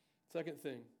 Second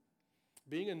thing.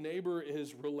 Being a neighbor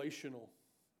is relational.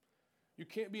 You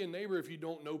can't be a neighbor if you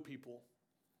don't know people.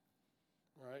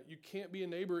 All right? You can't be a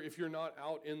neighbor if you're not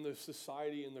out in the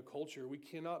society and the culture. We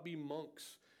cannot be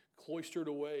monks cloistered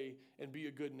away and be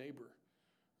a good neighbor.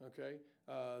 Okay?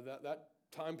 That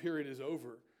time period is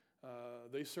over.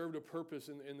 They served a purpose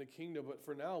in the kingdom, but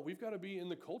for now, we've got to be in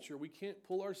the culture. We can't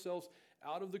pull ourselves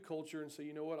out of the culture and say,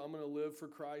 you know what, I'm going to live for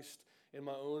Christ in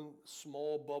my own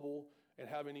small bubble and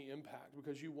have any impact,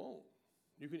 because you won't.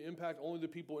 You can impact only the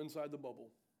people inside the bubble,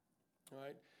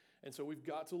 right? And so we've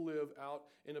got to live out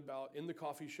and about in the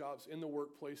coffee shops, in the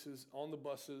workplaces, on the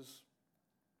buses,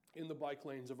 in the bike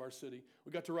lanes of our city.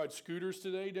 We got to ride scooters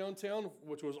today downtown,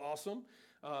 which was awesome.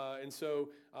 And so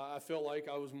I felt like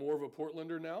I was more of a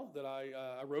Portlander now, that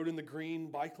I rode in the green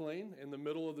bike lane in the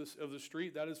middle of the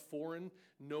street. That is foreign.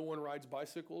 No one rides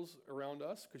bicycles around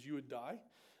us because you would die.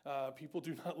 People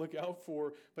do not look out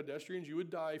for pedestrians. You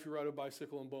would die if you ride a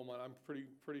bicycle in Beaumont. I'm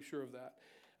pretty sure of that.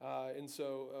 And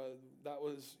so that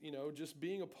was, just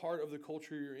being a part of the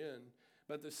culture you're in.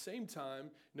 But at the same time,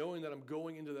 knowing that I'm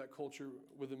going into that culture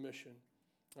with a mission.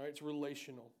 All right, it's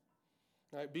relational.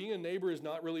 All right, being a neighbor is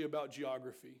not really about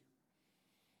geography.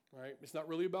 All right, it's not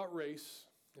really about race.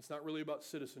 It's not really about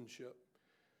citizenship.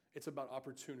 It's about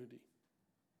opportunity.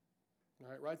 All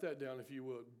right, write that down if you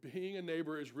would. Being a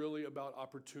neighbor is really about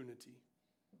opportunity.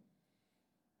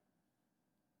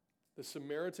 The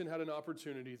Samaritan had an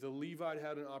opportunity, the Levite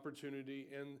had an opportunity,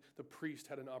 and the priest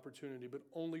had an opportunity, but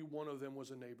only one of them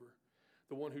was a neighbor,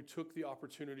 the one who took the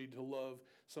opportunity to love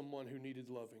someone who needed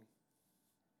loving.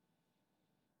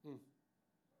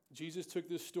 Jesus took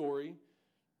this story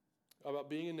about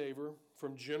being a neighbor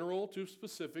from general to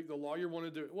specific. The lawyer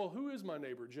wanted to, who is my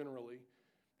neighbor generally?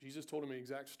 Jesus told him an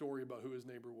exact story about who his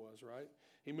neighbor was, right?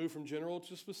 He moved from general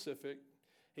to specific.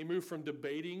 He moved from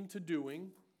debating to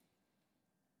doing.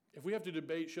 If we have to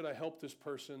debate, should I help this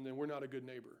person, then we're not a good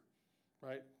neighbor,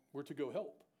 right? We're to go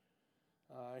help.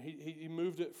 He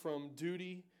moved it from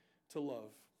duty to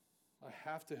love. I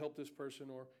have to help this person,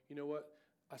 or you know what?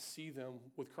 I see them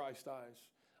with Christ's eyes.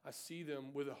 I see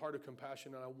them with a heart of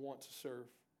compassion, and I want to serve.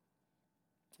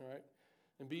 All right?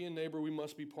 And being a neighbor, we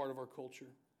must be part of our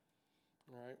culture.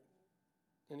 All right?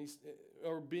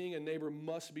 And being a neighbor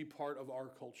must be part of our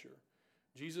culture.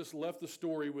 Jesus left the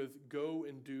story with go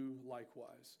and do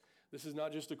likewise. This is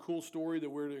not just a cool story that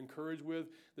we're to encourage with.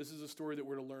 This is a story that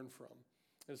we're to learn from.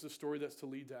 And it's a story that's to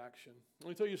lead to action. Let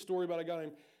me tell you a story about a guy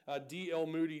named D.L.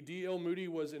 Moody. D.L. Moody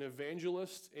was an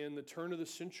evangelist in the turn of the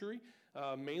century,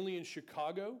 mainly in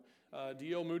Chicago.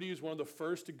 D.L. Moody is one of the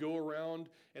first to go around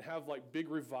and have like big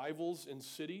revivals in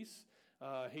cities.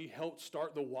 He helped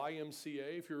start the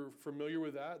YMCA, if you're familiar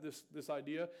with that, this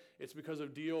idea. It's because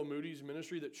of D.L. Moody's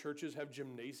ministry that churches have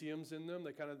gymnasiums in them.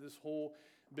 They kind of this whole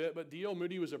bit, but D.L.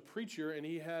 Moody was a preacher, and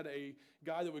he had a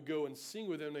guy that would go and sing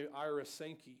with him named Ira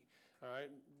Sankey. All right,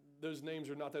 those names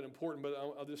are not that important,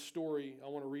 but this story, I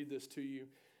want to read this to you.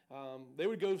 They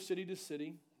would go city to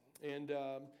city, and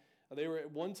they were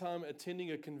at one time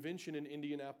attending a convention in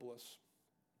Indianapolis.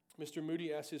 Mr.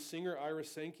 Moody asked his singer, Ira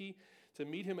Sankey, to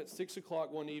meet him at 6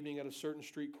 o'clock one evening at a certain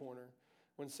street corner.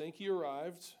 When Sankey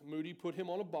arrived, Moody put him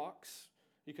on a box.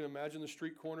 You can imagine the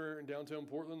street corner in downtown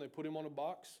Portland. They put him on a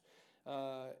box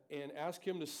and asked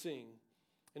him to sing.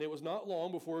 And it was not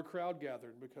long before a crowd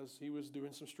gathered because he was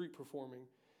doing some street performing.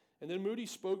 And then Moody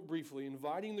spoke briefly,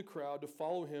 inviting the crowd to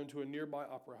follow him to a nearby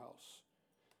opera house.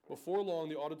 Before long,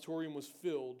 the auditorium was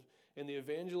filled, and the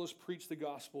evangelist preached the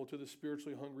gospel to the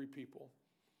spiritually hungry people.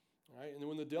 All right, and then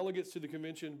when the delegates to the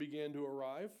convention began to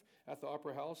arrive at the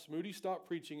opera house, Moody stopped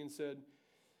preaching and said,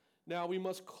 "Now we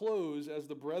must close as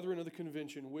the brethren of the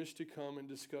convention wish to come and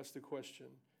discuss the question,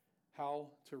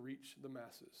 how to reach the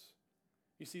masses."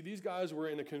 You see, these guys were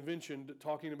in a convention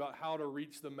talking about how to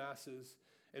reach the masses,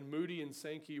 and Moody and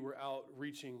Sankey were out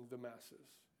reaching the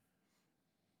masses.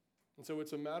 And so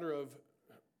it's a matter of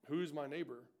who's my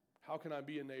neighbor? How can I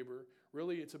be a neighbor?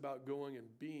 Really, it's about going and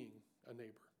being a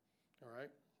neighbor. All right?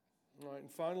 All right,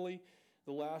 and finally,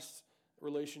 the last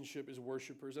relationship is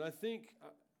worshipers. And I think,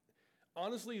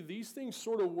 honestly, these things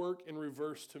sort of work in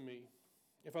reverse to me.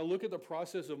 If I look at the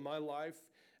process of my life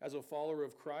as a follower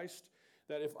of Christ,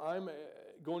 that if I'm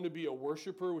going to be a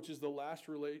worshiper, which is the last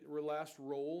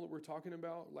role that we're talking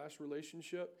about, last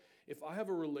relationship, if I have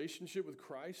a relationship with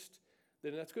Christ,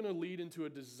 then that's going to lead into a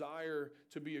desire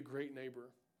to be a great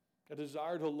neighbor, a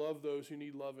desire to love those who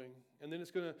need loving. And then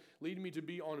it's going to lead me to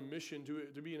be on a mission,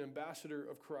 to be an ambassador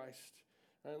of Christ.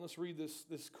 All right, let's read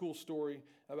this cool story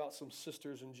about some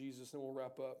sisters in Jesus, and we'll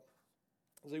wrap up.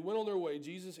 As they went on their way,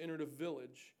 Jesus entered a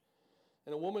village,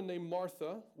 and a woman named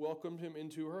Martha welcomed him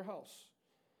into her house.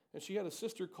 And she had a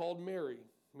sister called Mary.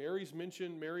 Mary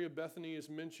of Bethany is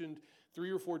mentioned 3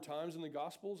 or 4 times in the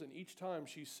Gospels, and each time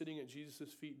she's sitting at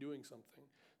Jesus' feet doing something.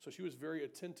 So she was very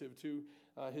attentive to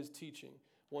his teaching.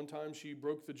 One time she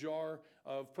broke the jar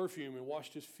of perfume and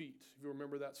washed his feet, if you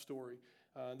remember that story.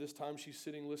 This time she's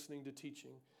sitting listening to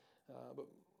teaching.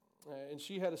 And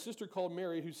she had a sister called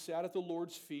Mary who sat at the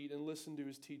Lord's feet and listened to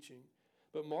his teaching.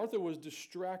 But Martha was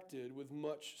distracted with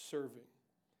much serving.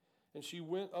 And she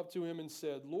went up to him and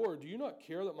said, "Lord, do you not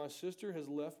care that my sister has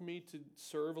left me to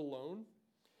serve alone?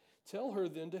 Tell her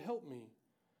then to help me."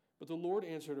 But the Lord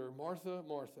answered her, "Martha,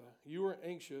 Martha, you are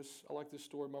anxious." I like this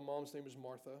story. My mom's name is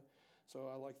Martha, so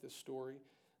I like this story.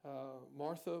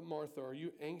 "Martha, Martha, are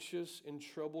you anxious and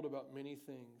troubled about many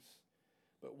things?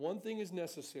 But one thing is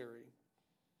necessary.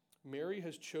 Mary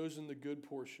has chosen the good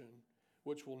portion,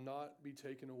 which will not be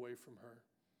taken away from her."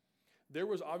 There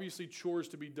was obviously chores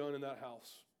to be done in that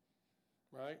house,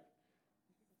 right?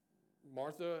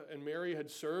 Martha and Mary had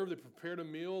served, they prepared a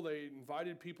meal, they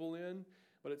invited people in,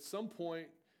 but at some point,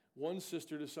 one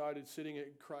sister decided sitting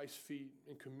at Christ's feet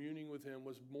and communing with him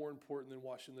was more important than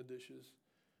washing the dishes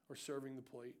or serving the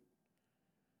plate.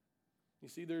 You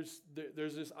see, there's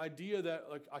this idea that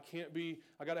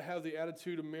I got to have the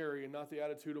attitude of Mary and not the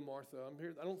attitude of Martha.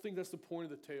 I don't think that's the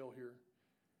point of the tale here.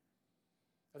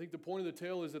 I think the point of the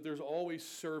tale is that there's always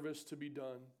service to be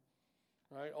done.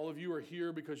 Right? All of you are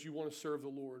here because you want to serve the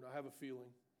Lord. I have a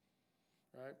feeling.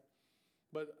 Right?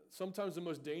 But sometimes the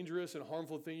most dangerous and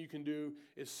harmful thing you can do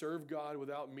is serve God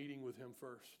without meeting with him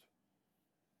first.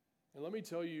 And let me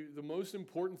tell you, the most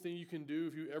important thing you can do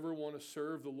if you ever want to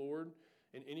serve the Lord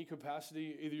in any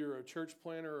capacity, either you're a church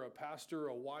planner or a pastor or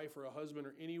a wife or a husband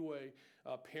or any way,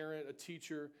 a parent, a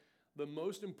teacher, the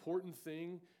most important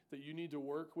thing that you need to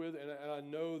work with, and I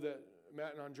know that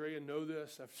Matt and Andrea know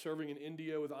this, after serving in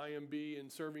India with IMB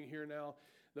and serving here now,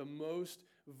 the most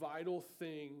vital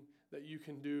thing that you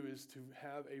can do is to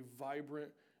have a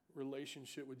vibrant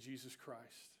relationship with Jesus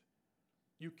Christ.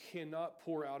 You cannot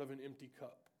pour out of an empty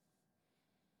cup,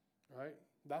 right?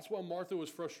 That's why Martha was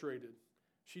frustrated.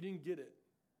 She didn't get it,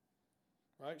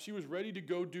 right? She was ready to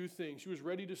go do things. She was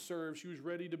ready to serve. She was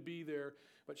ready to be there,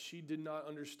 but she did not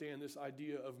understand this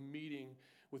idea of meeting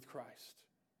with Christ.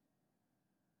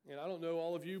 And I don't know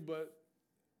all of you, but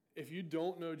if you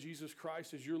don't know Jesus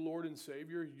Christ as your Lord and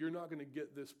Savior, you're not going to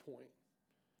get this point,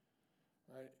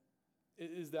 right?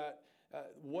 It is that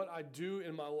what I do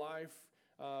in my life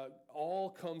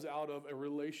all comes out of a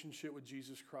relationship with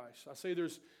Jesus Christ. I say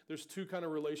there's 2 kind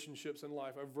of relationships in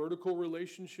life. A vertical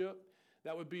relationship,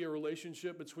 that would be a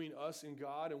relationship between us and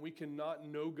God, and we cannot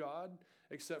know God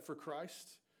except for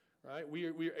Christ. Right? We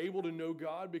are able to know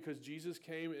God because Jesus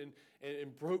came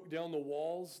and broke down the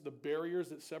walls, the barriers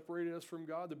that separated us from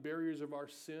God, the barriers of our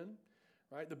sin.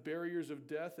 right? The barriers of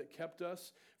death that kept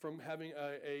us from having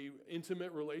a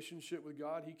intimate relationship with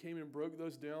God. He came and broke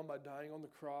those down by dying on the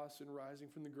cross and rising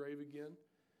from the grave again,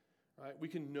 right? We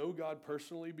can know God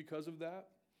personally because of that,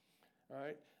 all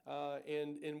right?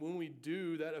 And when we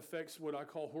do, that affects what I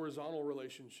call horizontal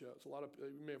relationships. A lot of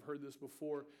you may have heard this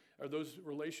before, are those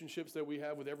relationships that we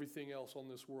have with everything else on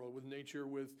this world, with nature,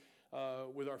 with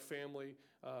our family,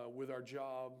 with our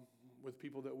job, with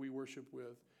people that we worship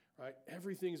with, right?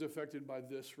 Everything's affected by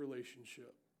this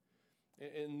relationship.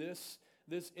 And this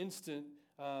instant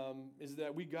is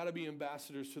that we got to be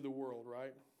ambassadors to the world,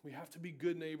 right? We have to be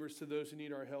good neighbors to those who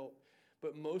need our help.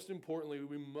 But most importantly,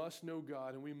 we must know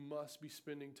God, and we must be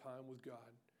spending time with God.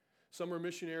 Summer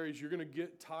missionaries, you're going to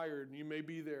get tired, and you may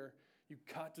be there. You've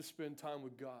got to spend time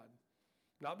with God.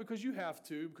 Not because you have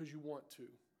to, because you want to.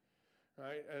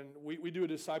 Right? And we do a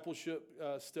discipleship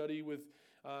study with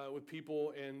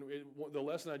people, and the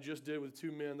lesson I just did with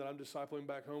 2 men that I'm discipling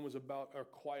back home was about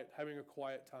having a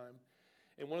quiet time.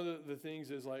 And one of the things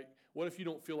is like, what if you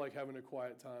don't feel like having a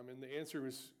quiet time? And the answer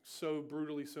is so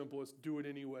brutally simple. It's do it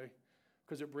anyway,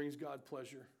 because it brings God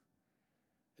pleasure.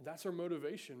 And that's our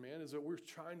motivation, man, is that we're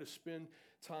trying to spend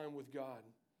time with God,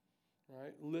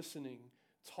 right? Listening,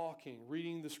 talking,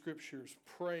 reading the scriptures,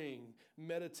 praying,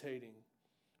 meditating,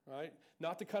 right?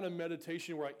 Not the kind of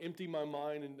meditation where I empty my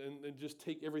mind and just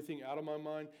take everything out of my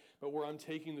mind, but where I'm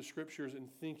taking the scriptures and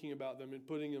thinking about them and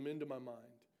putting them into my mind,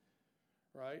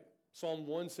 right? Psalm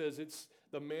 1 says it's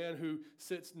the man who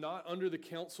sits not under the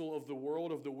counsel of the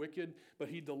world of the wicked, but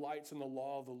he delights in the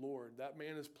law of the Lord. That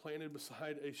man is planted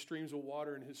beside a streams of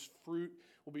water, and his fruit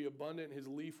will be abundant, and his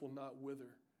leaf will not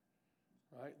wither.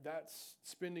 Right? That's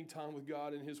spending time with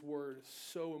God and his word is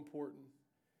so important.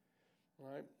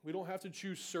 Right? We don't have to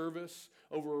choose service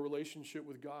over a relationship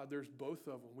with God. There's both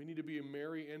of them. We need to be a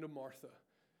Mary and a Martha.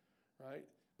 Right?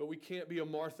 But we can't be a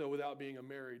Martha without being a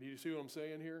Mary. Do you see what I'm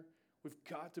saying here? We've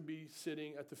got to be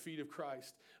sitting at the feet of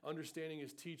Christ, understanding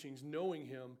his teachings, knowing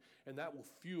him, and that will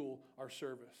fuel our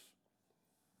service.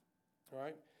 All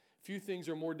right? Few things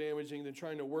are more damaging than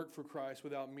trying to work for Christ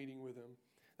without meeting with him.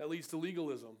 That leads to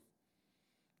legalism.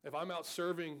 If I'm out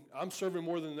serving, I'm serving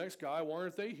more than the next guy, why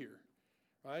aren't they here?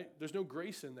 Right? There's no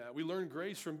grace in that. We learn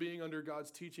grace from being under God's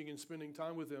teaching and spending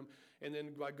time with him, and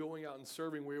then by going out and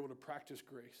serving, we're able to practice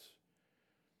grace.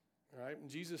 All right? And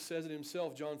Jesus says it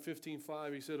himself, John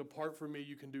 15:5, he said, apart from me,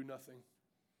 you can do nothing.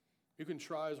 You can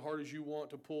try as hard as you want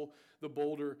to pull the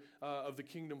boulder of the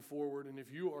kingdom forward, and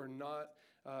if you are not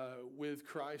with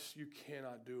Christ, you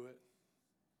cannot do it.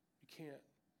 You can't.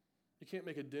 You can't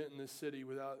make a dent in this city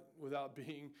without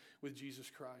being with Jesus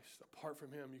Christ. Apart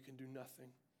from him, you can do nothing.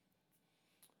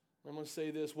 I'm going to say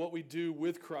this, what we do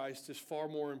with Christ is far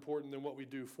more important than what we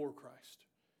do for Christ.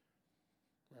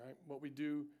 All right? What we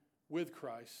do with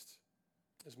Christ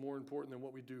is more important than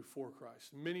what we do for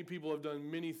Christ. Many people have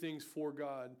done many things for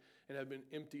God and have been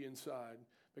empty inside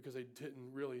because they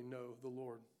didn't really know the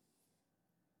Lord.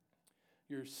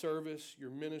 Your service,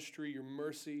 your ministry, your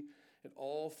mercy, it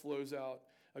all flows out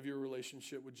of your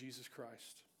relationship with Jesus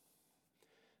Christ.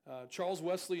 Charles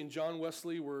Wesley and John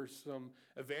Wesley were some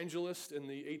evangelists in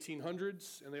the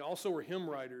 1800s, and they also were hymn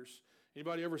writers.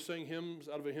 Anybody ever sang hymns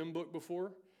out of a hymn book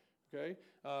before? Okay,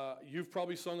 you've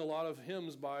probably sung a lot of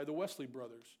hymns by the Wesley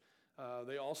brothers.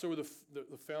 They also were the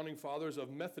founding fathers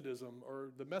of Methodism,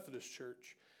 or the Methodist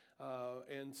Church.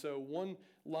 And so one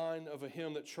line of a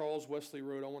hymn that Charles Wesley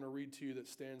wrote, I want to read to you that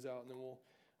stands out, and then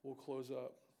we'll close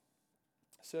up.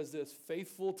 It says this,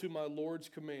 faithful to my Lord's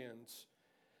commands,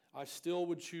 I still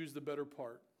would choose the better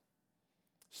part.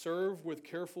 Serve with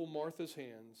careful Martha's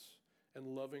hands and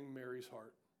loving Mary's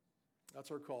heart.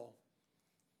 That's our call,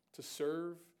 to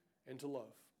serve and to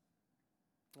love.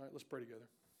 All right, let's pray together.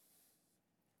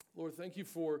 Lord, thank you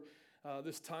for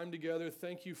this time together.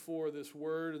 Thank you for this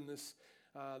word and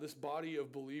this body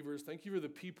of believers. Thank you for the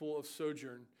people of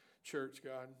Sojourn Church,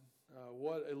 God.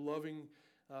 What a loving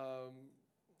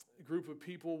group of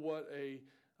people. What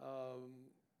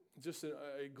just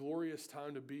a glorious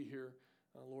time to be here,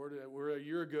 Lord. Where a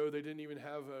year ago they didn't even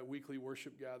have a weekly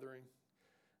worship gathering.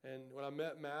 And when I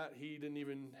met Matt, he didn't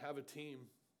even have a team.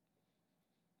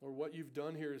 Lord, what you've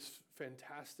done here is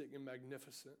fantastic and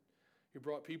magnificent. You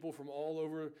brought people from all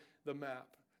over the map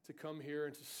to come here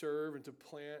and to serve and to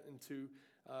plant and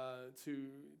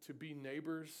to be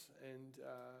neighbors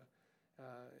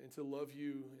and to love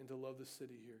you and to love the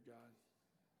city here, God.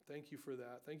 Thank you for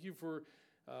that. Thank you for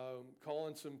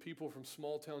calling some people from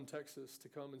small town Texas to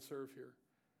come and serve here.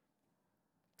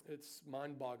 It's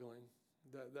mind-boggling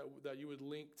that you would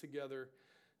link together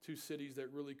two cities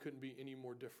that really couldn't be any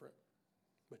more different.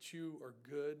 But you are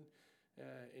good,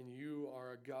 and you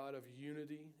are a God of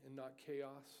unity and not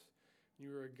chaos.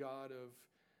 You are a God of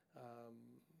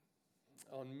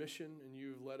on mission, and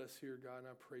you've led us here, God, and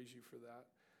I praise you for that.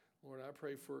 Lord, I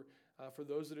pray for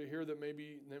those that are here that may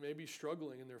be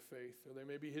struggling in their faith, or they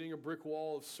may be hitting a brick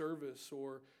wall of service,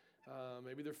 or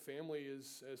maybe their family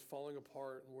is falling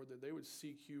apart, Lord, that they would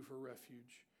seek you for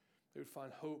refuge. They would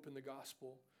find hope in the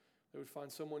gospel. They would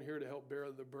find someone here to help bear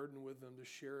the burden with them, to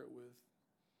share it with.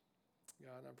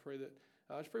 God, and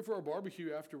I just pray for our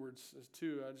barbecue afterwards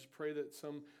too. I just pray that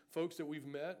some folks that we've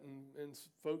met and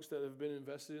folks that have been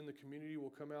invested in the community will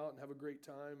come out and have a great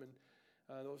time, and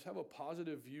they'll just have a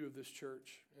positive view of this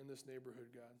church and this neighborhood,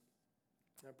 God.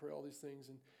 And I pray all these things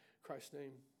in Christ's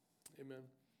name. Amen.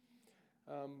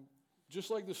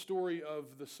 Just like the story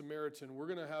of the Samaritan, we're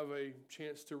going to have a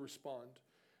chance to respond.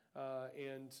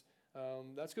 And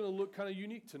that's going to look kind of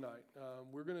unique tonight.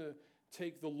 We're going to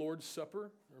take the Lord's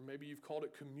Supper, or maybe you've called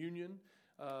it communion.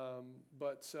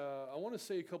 But I want to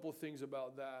say a couple of things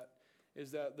about that,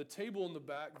 is that the table in the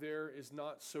back there is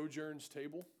not Sojourn's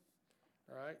table.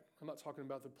 All right? I'm not talking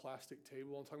about the plastic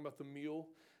table. I'm talking about the meal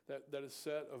that is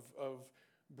set of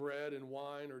bread and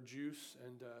wine or juice,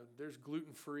 and there's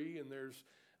gluten-free and there's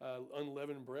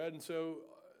unleavened bread. And so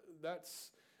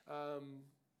that's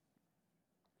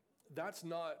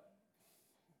not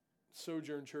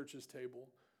Sojourn Church's table,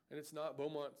 and it's not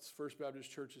Beaumont's First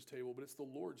Baptist Church's table, but it's the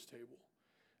Lord's table.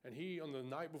 And he, on the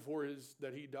night before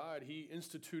that he died, he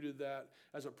instituted that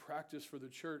as a practice for the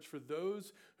church, for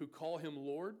those who call him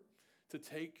Lord, to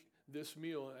take this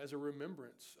meal as a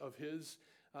remembrance of his,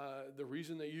 the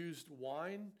reason they used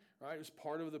wine, right, is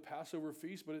part of the Passover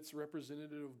feast, but it's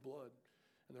representative of blood.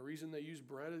 And the reason they use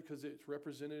bread is because it's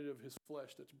representative of his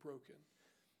flesh that's broken.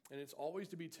 And it's always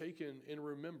to be taken in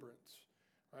remembrance,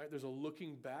 right? There's a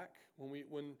looking back when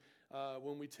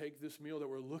we take this meal, that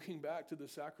we're looking back to the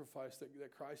sacrifice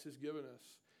that Christ has given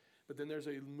us. But then there's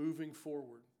a moving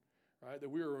forward, right? That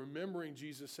we are remembering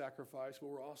Jesus' sacrifice, but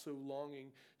we're also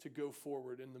longing to go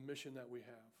forward in the mission that we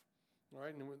have. All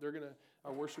right, and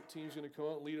our worship team's going to come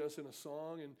out and lead us in a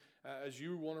song. And as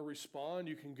you want to respond,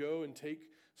 you can go and take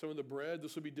some of the bread.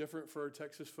 This will be different for our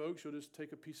Texas folks. You'll just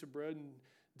take a piece of bread and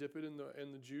dip it in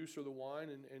the juice or the wine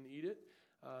and eat it.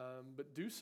 But do